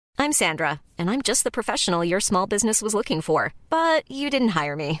I'm Sandra, and I'm just the professional your small business was looking for. But you didn't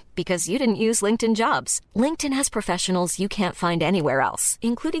hire me because you didn't use LinkedIn Jobs. LinkedIn has professionals you can't find anywhere else,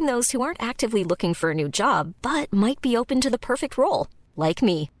 including those who aren't actively looking for a new job, but might be open to the perfect role, like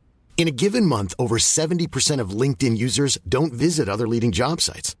me. In a given month, over 70% of LinkedIn users don't visit other leading job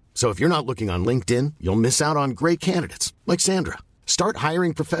sites. So if you're not looking on LinkedIn, you'll miss out on great candidates like Sandra. Start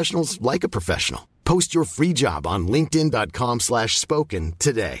hiring professionals like a professional. Post your free job on linkedin.com/spoken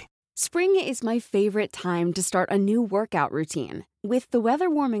today. Spring is my favorite time to start a new workout routine. With the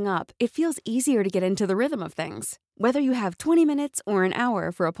weather warming up, it feels easier to get into the rhythm of things. Whether you have 20 minutes or an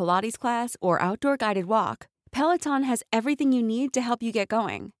hour for a Pilates class or outdoor guided walk, Peloton has everything you need to help you get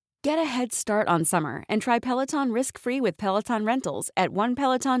going. Get a head start on summer and try Peloton risk-free with Peloton Rentals at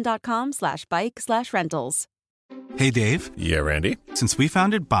onepeloton.com/bike/rentals. Hey, Dave. Yeah, Randy. Since we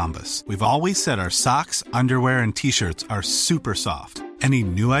founded Bombas, we've always said our socks, underwear, and T-shirts are super soft. Any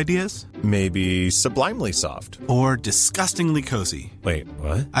new ideas? Maybe sublimely soft. Or disgustingly cozy. Wait,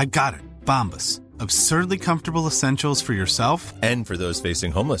 what? I got it. Bombas. Absurdly comfortable essentials for yourself and for those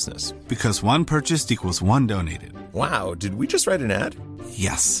facing homelessness. Because one purchased equals one donated. Wow, did we just write an ad?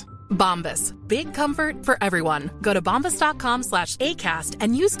 Yes. Bombas. Big comfort for everyone. Go to bombas.com/ACAST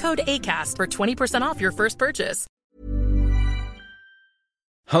and use code ACAST for 20% off your first purchase.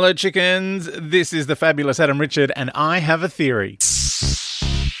 Hello, chickens. This is the fabulous Adam Richard, and I have a theory.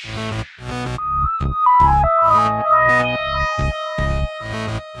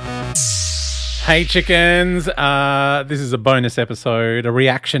 Hey, chickens. This is a bonus episode, a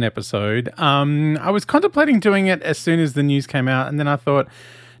reaction episode. I was contemplating doing it as soon as the news came out, and then I thought,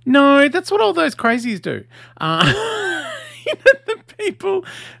 no, that's what all those crazies do. The people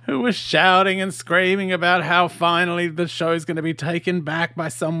who were shouting and screaming about how finally the show's going to be taken back by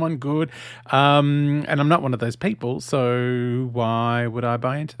someone good. And I'm not one of those people, so why would I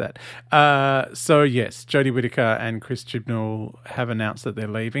buy into that? So yes, Jodie Whittaker and Chris Chibnall have announced that they're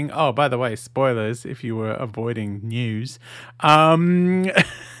leaving. Oh, by the way, spoilers if you were avoiding news. They've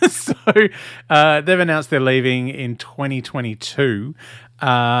announced they're leaving in 2022.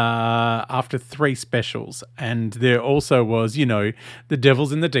 After 3 specials, and there also was, the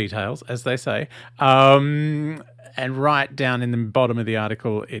devil's in the details, as they say. And right down in the bottom of the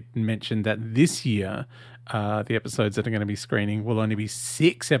article, it mentioned that this year, the episodes that are going to be screening will only be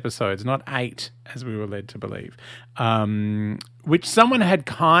 6 episodes, not 8, as we were led to believe, which someone had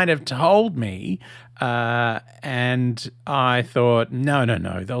kind of told me, and I thought, no,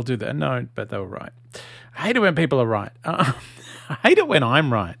 they'll do that. No, but they were right. I hate it when people are right. I hate it when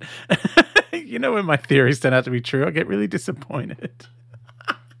I'm right. When my theories turn out to be true, I get really disappointed.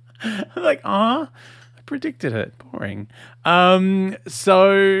 I'm like, I predicted it. Boring.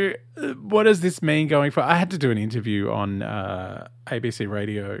 So what does this mean going forward? I had to do an interview on ABC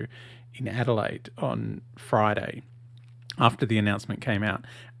Radio in Adelaide on Friday after the announcement came out.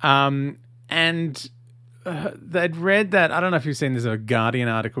 And they'd read that, I don't know if you've seen, there's a Guardian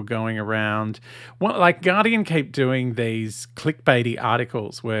article going around. Guardian keep doing these clickbaity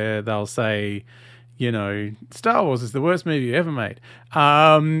articles where they'll say, Star Wars is the worst movie ever made.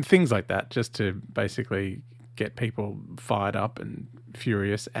 Things like that, just to basically get people fired up and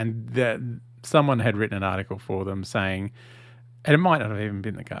furious. And someone had written an article for them saying, and it might not have even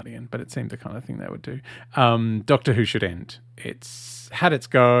been the Guardian, but it seemed the kind of thing they would do. Doctor Who should end. It's had its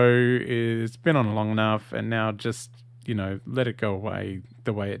go. It's been on long enough, and now just, let it go away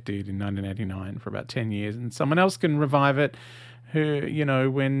the way it did in 1989 for about 10 years, and someone else can revive it.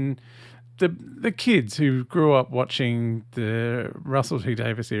 Who, when the kids who grew up watching the Russell T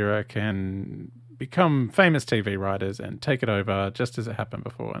Davies era can become famous TV writers and take it over just as it happened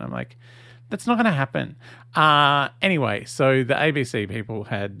before. And I'm like, that's not going to happen. Anyway, so the ABC people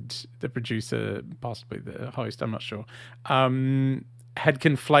had the producer, possibly the host, I'm not sure, had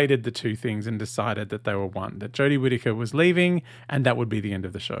conflated the two things and decided that they were one, that Jodie Whittaker was leaving and that would be the end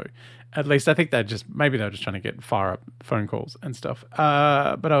of the show. At least I think maybe they were just trying to get fire up phone calls and stuff.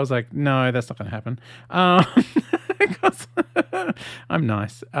 But I was like, no, that's not going to happen. Because I'm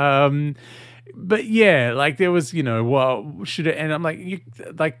nice. But yeah, there was, should it end? I'm like,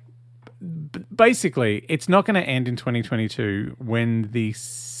 basically, it's not going to end in 2022 when the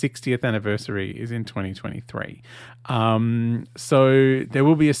 60th anniversary is in 2023. So there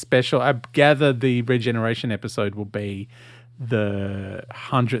will be a special. I gather the Regeneration episode will be the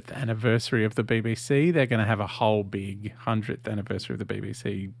 100th anniversary of the BBC. They're going to have a whole big 100th anniversary of the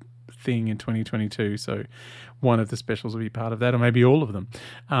BBC thing in 2022. So one of the specials will be part of that, or maybe all of them.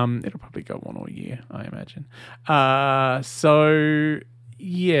 It'll probably go one all year, I imagine. So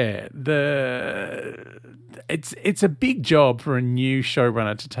yeah, it's a big job for a new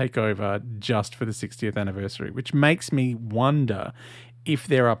showrunner to take over just for the 60th anniversary, which makes me wonder if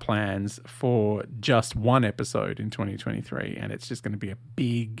there are plans for just one episode in 2023 and it's just going to be a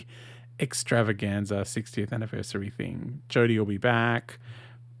big extravaganza 60th anniversary thing. Jodie will be back,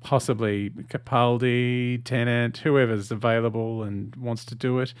 possibly Capaldi, Tennant, whoever's available and wants to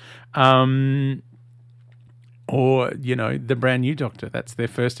do it. Or, you know, the brand new Doctor. That's their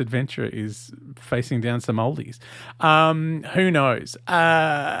first adventure, is facing down some oldies. Who knows?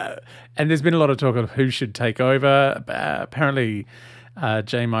 And there's been a lot of talk of who should take over. Apparently,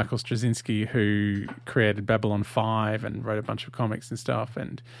 J. Michael Straczynski, who created Babylon 5 and wrote a bunch of comics and stuff,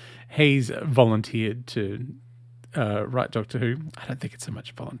 and he's volunteered to write Doctor Who. I don't think it's so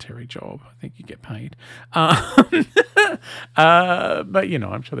much a voluntary job. I think you get paid. But, you know,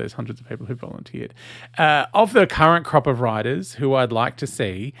 I'm sure there's hundreds of people who volunteered. Of the current crop of writers who I'd like to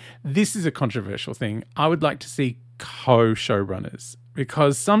see, this is a controversial thing. I would like to see co-showrunners,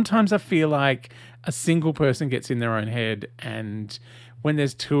 because sometimes I feel like a single person gets in their own head, and when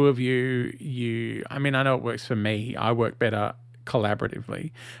there's two of you, I mean, I know it works for me. I work better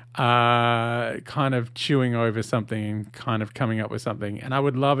collaboratively, kind of chewing over something and kind of coming up with something. And I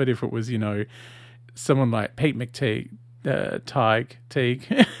would love it if it was, you know, someone like Pete McTeague, Teague,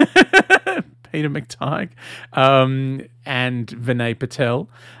 Peter McTeague, and Vinay Patel.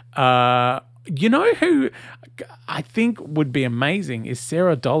 You know who I think would be amazing is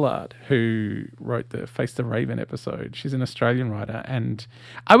Sarah Dollard, who wrote the Face the Raven episode. She's an Australian writer, and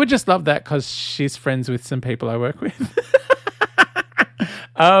I would just love that because she's friends with some people I work with.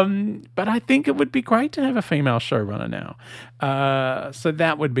 But I think it would be great to have a female showrunner now. So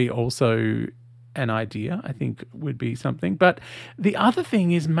that would be also an idea, I think would be something. But the other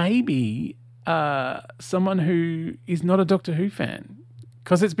thing is maybe someone who is not a Doctor Who fan.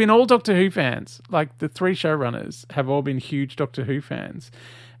 Because it's been all Doctor Who fans. Like the three showrunners have all been huge Doctor Who fans.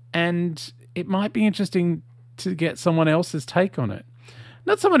 And it might be interesting to get someone else's take on it.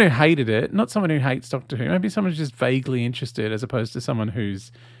 Not someone who hated it, not someone who hates Doctor Who. Maybe someone who's just vaguely interested, as opposed to someone who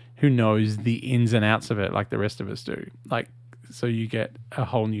knows the ins and outs of it like the rest of us do. Like, so you get a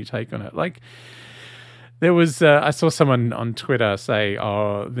whole new take on it. Like, there was, I saw someone on Twitter say,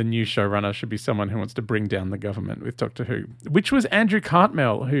 oh, the new showrunner should be someone who wants to bring down the government with Doctor Who, which was Andrew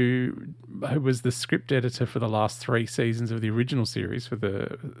Cartmel, who was the script editor for the last 3 seasons of the original series for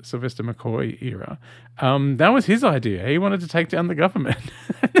the Sylvester McCoy era. That was his idea. He wanted to take down the government.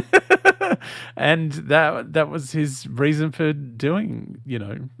 And that was his reason for doing, you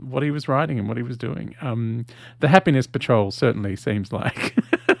know, what he was writing and what he was doing. The Happiness Patrol certainly seems like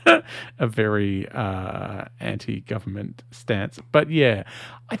a very anti-government stance. But yeah,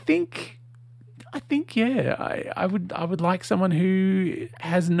 I think I would like someone who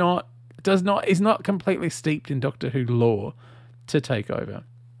is not completely steeped in Doctor Who lore to take over.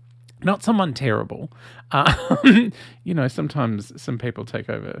 Not someone terrible. You know, sometimes some people take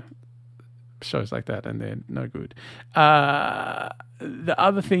over shows like that and they're no good. The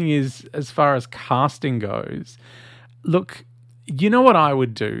other thing is, as far as casting goes, look, you know what I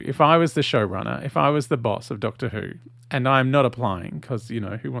would do if I was the showrunner, if I was the boss of Doctor Who, and I'm not applying because, you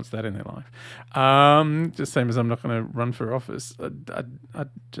know, who wants that in their life? Just same as I'm not going to run for office. I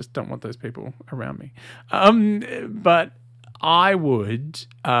just don't want those people around me. But I would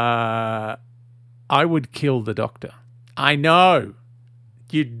kill the Doctor. I know.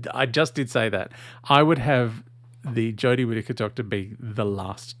 I just did say that. I would have the Jodie Whittaker Doctor be the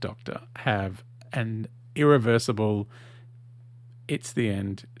last Doctor, have an irreversible, it's the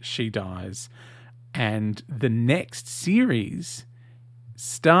end, she dies. And the next series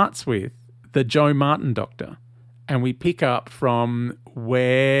starts with the Jo Martin Doctor. And we pick up from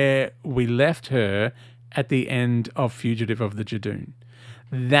where we left her at the end of Fugitive of the Judoon.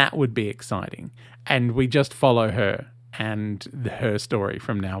 That would be exciting. And we just follow her and her story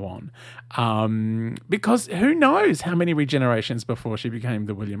from now on. Because who knows how many regenerations before she became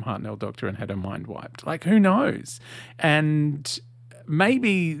the William Hartnell Doctor and had her mind wiped. Like, who knows? And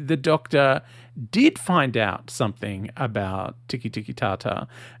maybe the Doctor did find out something about Tiki Tiki Tata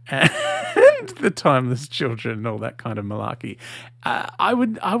and the Timeless Children and all that kind of malarkey. I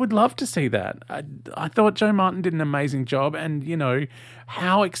would love to see that. I thought Jo Martin did an amazing job, and, you know,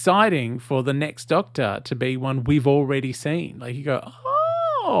 how exciting for the next Doctor to be one we've already seen. Like, you go,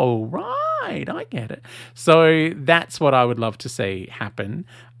 oh, right, I get it. So that's what I would love to see happen.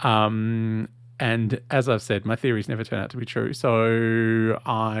 And as I've said, my theories never turn out to be true. So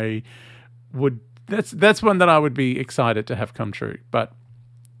that's one that I would be excited to have come true. But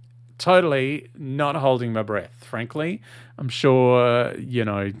totally not holding my breath, frankly. I'm sure,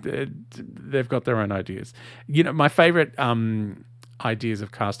 they've got their own ideas. My favorite ideas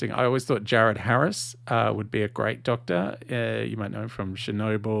of casting, I always thought Jared Harris would be a great Doctor. You might know him from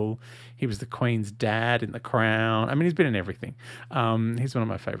Chernobyl. He was the Queen's dad in The Crown. I mean, he's been in everything. He's one of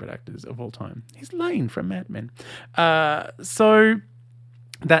my favorite actors of all time. He's Lane from Mad Men. So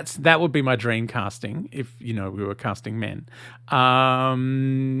that would be my dream casting if, we were casting men.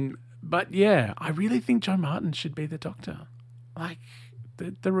 But yeah, I really think Joe Martin should be the Doctor. Like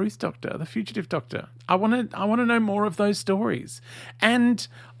the Ruth Doctor, the Fugitive Doctor. I want to know more of those stories. And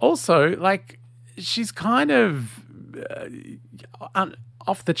also, like, she's kind of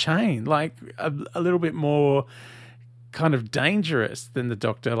off the chain, like a little bit more kind of dangerous than the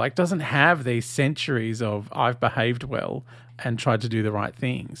Doctor. Like, doesn't have these centuries of I've behaved well and tried to do the right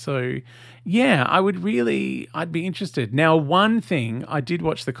thing. So yeah, I'd be interested. Now, one thing, I did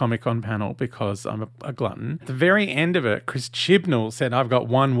watch the Comic-Con panel because I'm a glutton. At the very end of it, Chris Chibnall said, I've got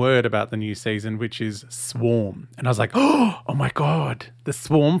one word about the new season, which is swarm. And I was like, oh my God, the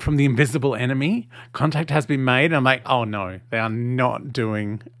swarm from The Invisible Enemy? Contact has been made. And I'm like, oh no, they are not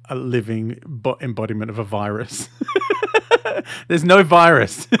doing a living embodiment of a virus. There's no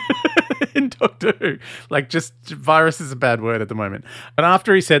virus in Doctor Who. Like, just virus is a bad word at the moment. But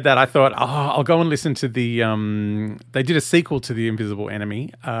after he said that, I thought, I'll go and listen to the... they did a sequel to The Invisible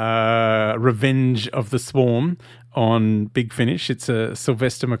Enemy, Revenge of the Swarm on Big Finish. It's a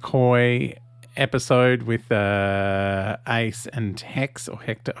Sylvester McCoy episode with Ace and Hex, or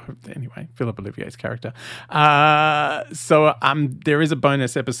Hector, anyway, Philip Olivier's character. So there is a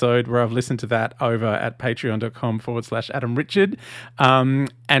bonus episode where I've listened to that over at patreon.com/Adam Richard. And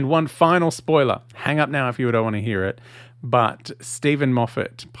one final spoiler, hang up now if you don't want to hear it, but Stephen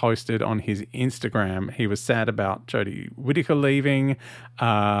Moffat posted on his Instagram, he was sad about Jodie Whittaker leaving.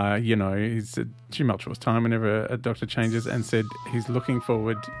 It's a tumultuous time whenever a Doctor changes, and said he's looking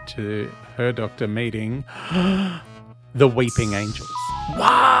forward to her Doctor meeting the Weeping Angels. What?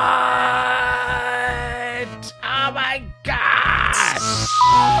 Oh my God!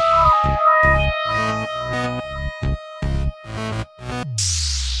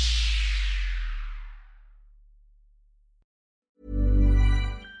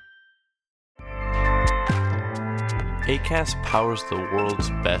 Acast powers the world's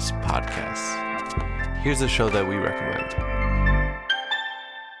best podcasts. Here's a show that we recommend.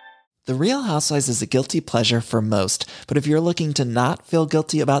 The Real Housewives is a guilty pleasure for most, but if you're looking to not feel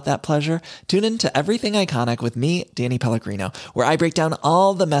guilty about that pleasure, tune in to Everything Iconic with me, Danny Pellegrino, where I break down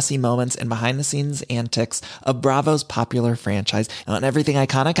all the messy moments and behind-the-scenes antics of Bravo's popular franchise. And on Everything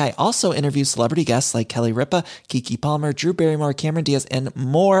Iconic, I also interview celebrity guests like Kelly Ripa, Keke Palmer, Drew Barrymore, Cameron Diaz, and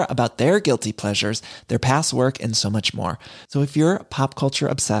more about their guilty pleasures, their past work, and so much more. So if you're pop culture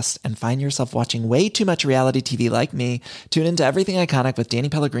obsessed and find yourself watching way too much reality TV like me, tune into Everything Iconic with Danny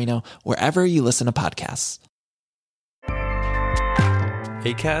Pellegrino, wherever you listen to podcasts.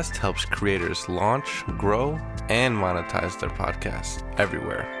 Acast helps creators launch, grow, and monetize their podcasts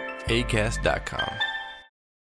everywhere. Acast.com.